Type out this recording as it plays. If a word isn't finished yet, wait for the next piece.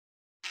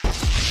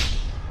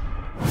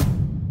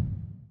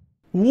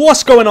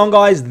What's going on,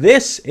 guys?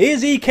 This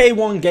is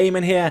EK1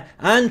 Gaming here,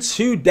 and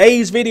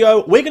today's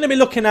video we're going to be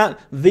looking at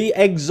the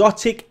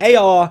exotic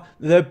AR,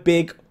 the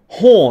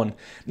Bighorn.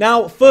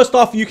 Now, first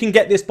off, you can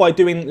get this by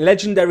doing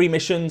legendary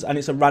missions, and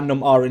it's a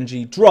random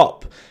RNG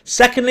drop.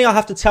 Secondly, I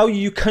have to tell you,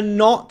 you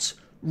cannot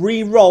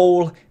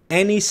re-roll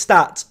any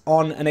stat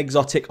on an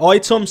exotic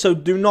item, so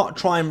do not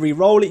try and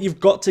re-roll it. You've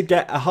got to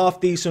get a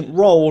half decent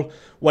roll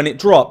when it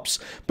drops.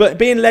 But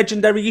being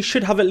legendary, you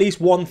should have at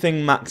least one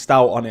thing maxed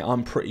out on it,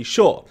 I'm pretty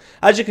sure.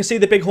 As you can see,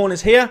 the Bighorn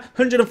is here,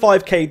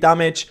 105k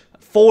damage,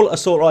 full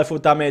assault rifle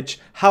damage,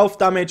 health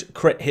damage,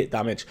 crit hit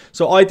damage.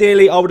 So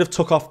ideally, I would have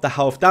took off the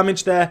health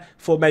damage there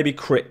for maybe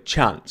crit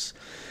chance.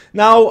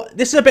 Now,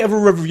 this is a bit of a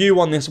review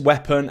on this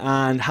weapon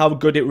and how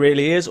good it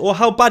really is, or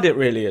how bad it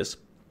really is.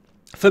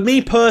 For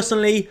me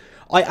personally,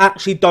 I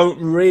actually don't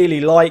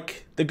really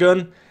like the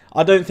gun.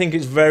 I don't think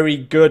it's very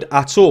good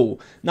at all.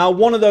 Now,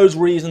 one of those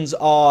reasons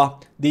are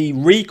the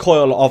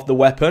recoil of the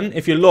weapon.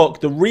 If you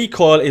look, the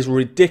recoil is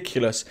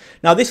ridiculous.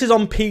 Now, this is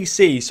on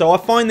PC, so I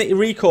find that the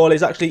recoil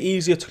is actually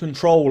easier to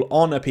control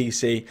on a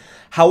PC.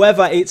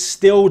 However, it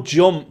still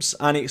jumps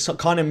and it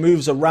kind of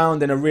moves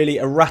around in a really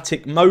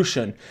erratic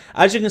motion.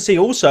 As you can see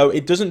also,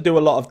 it doesn't do a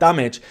lot of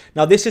damage.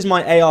 Now, this is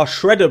my AR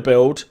shredder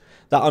build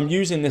that I'm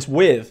using this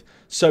with.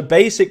 So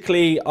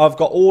basically, I've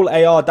got all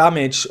AR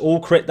damage, all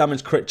crit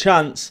damage, crit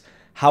chance.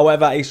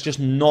 However, it's just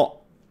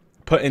not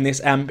putting this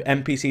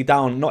NPC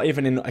down, not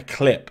even in a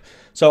clip.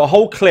 So a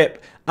whole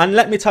clip, and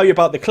let me tell you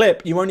about the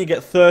clip, you only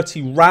get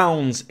 30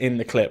 rounds in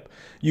the clip.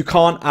 You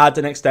can't add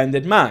an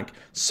extended mag.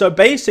 So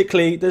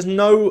basically, there's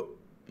no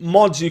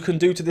mods you can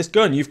do to this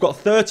gun. You've got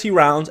 30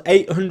 rounds,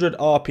 800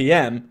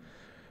 RPM,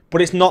 but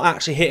it's not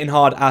actually hitting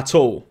hard at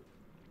all.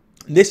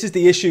 This is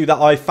the issue that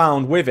I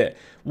found with it.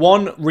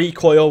 One,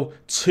 recoil.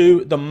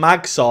 Two, the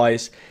mag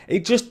size.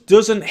 It just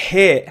doesn't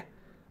hit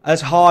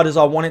as hard as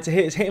I want it to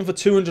hit. It's hitting for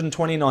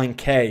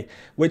 229k,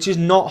 which is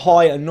not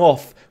high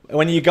enough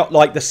when you got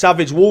like the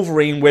Savage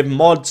Wolverine with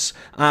mods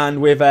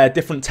and with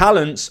different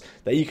talents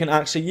that you can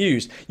actually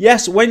use.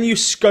 Yes, when you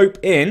scope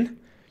in,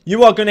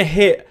 you are going to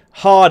hit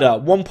harder.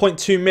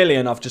 1.2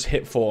 million I've just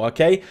hit for,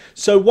 okay?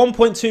 So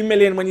 1.2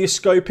 million when you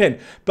scope in.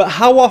 But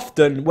how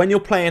often when you're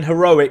playing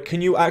heroic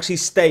can you actually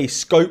stay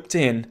scoped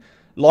in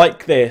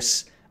like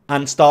this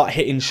and start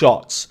hitting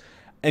shots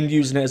and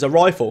using it as a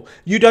rifle?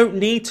 You don't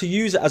need to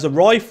use it as a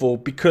rifle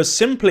because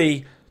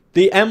simply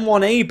the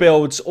M1A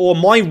builds or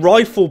my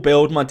rifle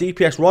build, my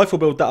DPS rifle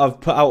build that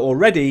I've put out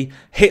already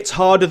hits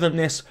harder than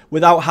this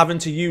without having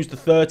to use the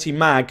 30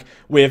 mag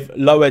with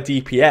lower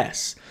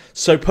DPS.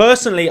 So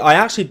personally, I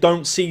actually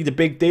don't see the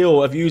big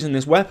deal of using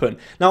this weapon.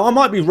 Now, I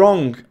might be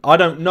wrong, I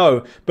don't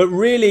know. But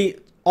really,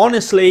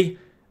 honestly,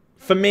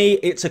 for me,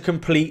 it's a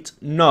complete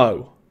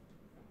no.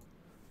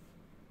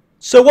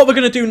 So what we're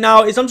going to do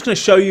now is I'm just going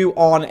to show you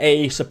on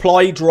a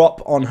supply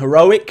drop on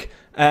heroic,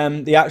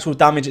 the actual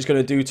damage it's going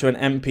to do to an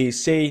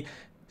NPC.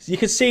 So you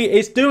can see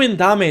it's doing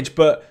damage,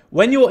 but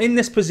when you're in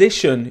this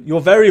position,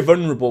 you're very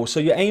vulnerable. So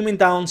you're aiming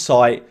down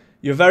sight,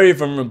 you're very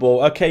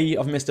vulnerable. Okay,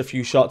 I've missed a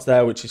few shots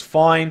there, which is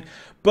fine.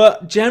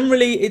 But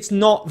generally, it's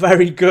not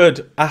very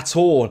good at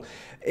all.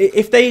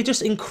 If they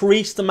just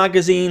increased the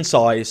magazine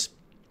size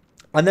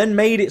and then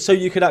made it so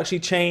you could actually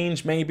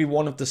change maybe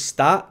one of the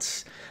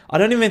stats, I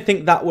don't even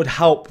think that would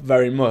help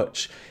very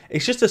much.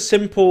 It's just a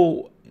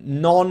simple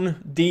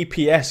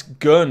non-DPS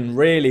gun,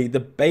 really. The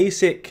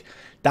basic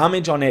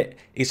damage on it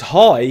is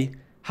high.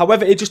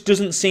 However, it just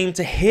doesn't seem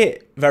to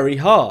hit very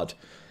hard.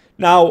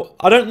 Now,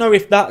 I don't know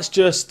if that's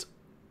just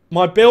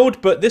my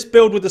build, but this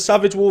build with the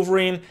Savage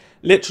Wolverine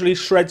literally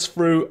shreds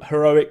through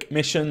heroic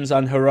missions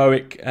and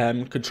heroic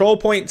control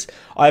points.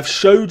 I've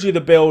showed you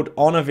the build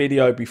on a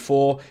video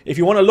before. If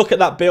you want to look at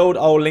that build,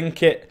 I'll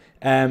link it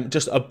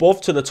just above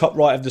to the top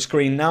right of the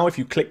screen now. If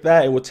you click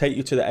there, it will take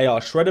you to the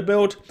AR shredder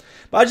build.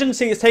 But as you can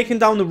see, it's taking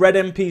down the red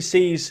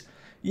NPCs,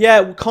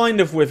 yeah,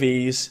 kind of with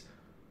ease.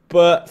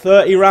 But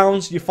 30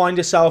 rounds, you find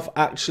yourself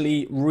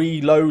actually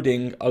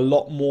reloading a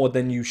lot more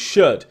than you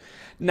should.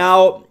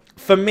 Now,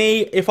 for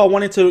me, if I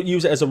wanted to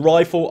use it as a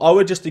rifle, I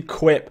would just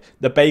equip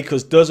the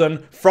Baker's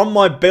Dozen from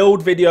my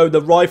build video,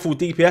 the rifle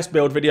DPS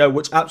build video,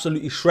 which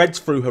absolutely shreds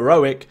through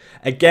heroic.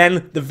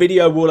 Again, the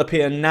video will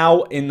appear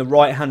now in the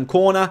right hand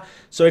corner.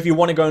 So if you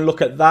want to go and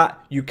look at that,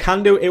 you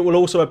can do. It will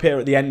also appear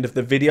at the end of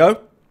the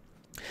video.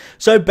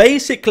 So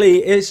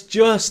basically, it's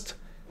just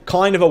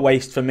kind of a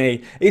waste for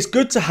me. It's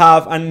good to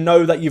have and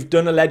know that you've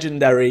done a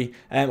legendary.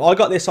 I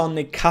got this on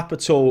the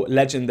Capital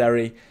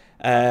Legendary.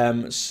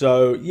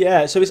 So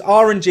yeah, so it's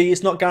RNG,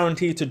 it's not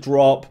guaranteed to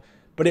drop,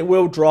 but it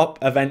will drop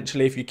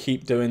eventually if you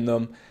keep doing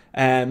them.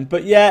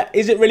 But yeah,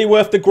 is it really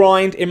worth the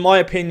grind? In my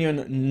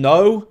opinion,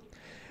 no.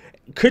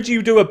 Could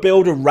you do a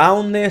build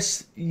around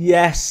this?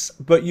 Yes,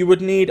 but you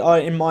would need,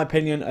 in my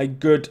opinion, a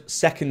good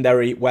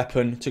secondary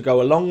weapon to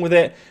go along with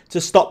it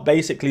to stop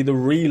basically the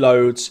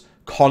reloads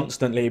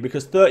constantly,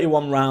 because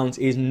 31 rounds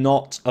is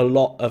not a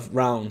lot of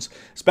rounds,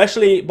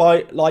 especially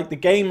by like the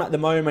game at the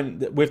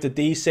moment with the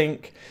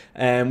desync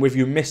and with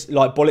you miss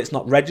like bullets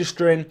not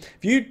registering.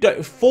 If you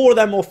do, 4 of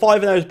them or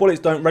 5 of those bullets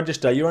don't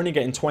register, you're only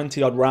getting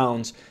 20 odd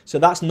rounds, so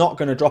that's not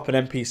going to drop an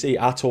NPC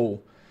at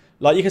all.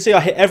 Like you can see,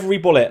 I hit every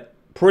bullet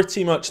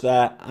pretty much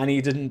there, and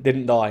he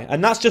didn't die.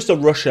 And that's just a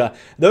rusher.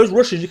 Those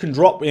rushers you can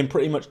drop in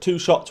pretty much 2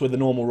 shots with a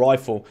normal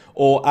rifle,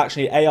 or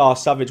actually AR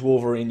Savage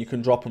Wolverine, you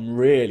can drop them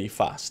really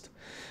fast.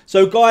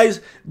 So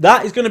guys,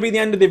 that is going to be the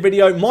end of the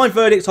video. My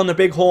verdict on the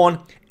Bighorn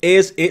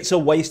is it's a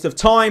waste of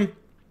time.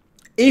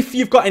 If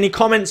you've got any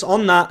comments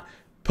on that,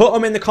 put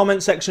them in the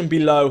comment section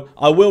below.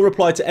 I will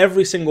reply to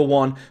every single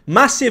one.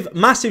 Massive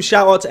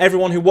shout out to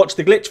everyone who watched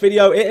the glitch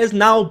video. It has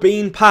now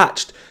been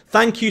patched.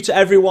 Thank you to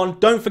everyone.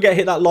 Don't forget to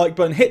hit that like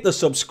button, hit the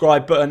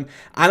subscribe button,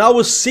 and I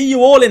will see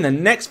you all in the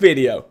next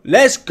video.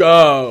 Let's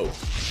go.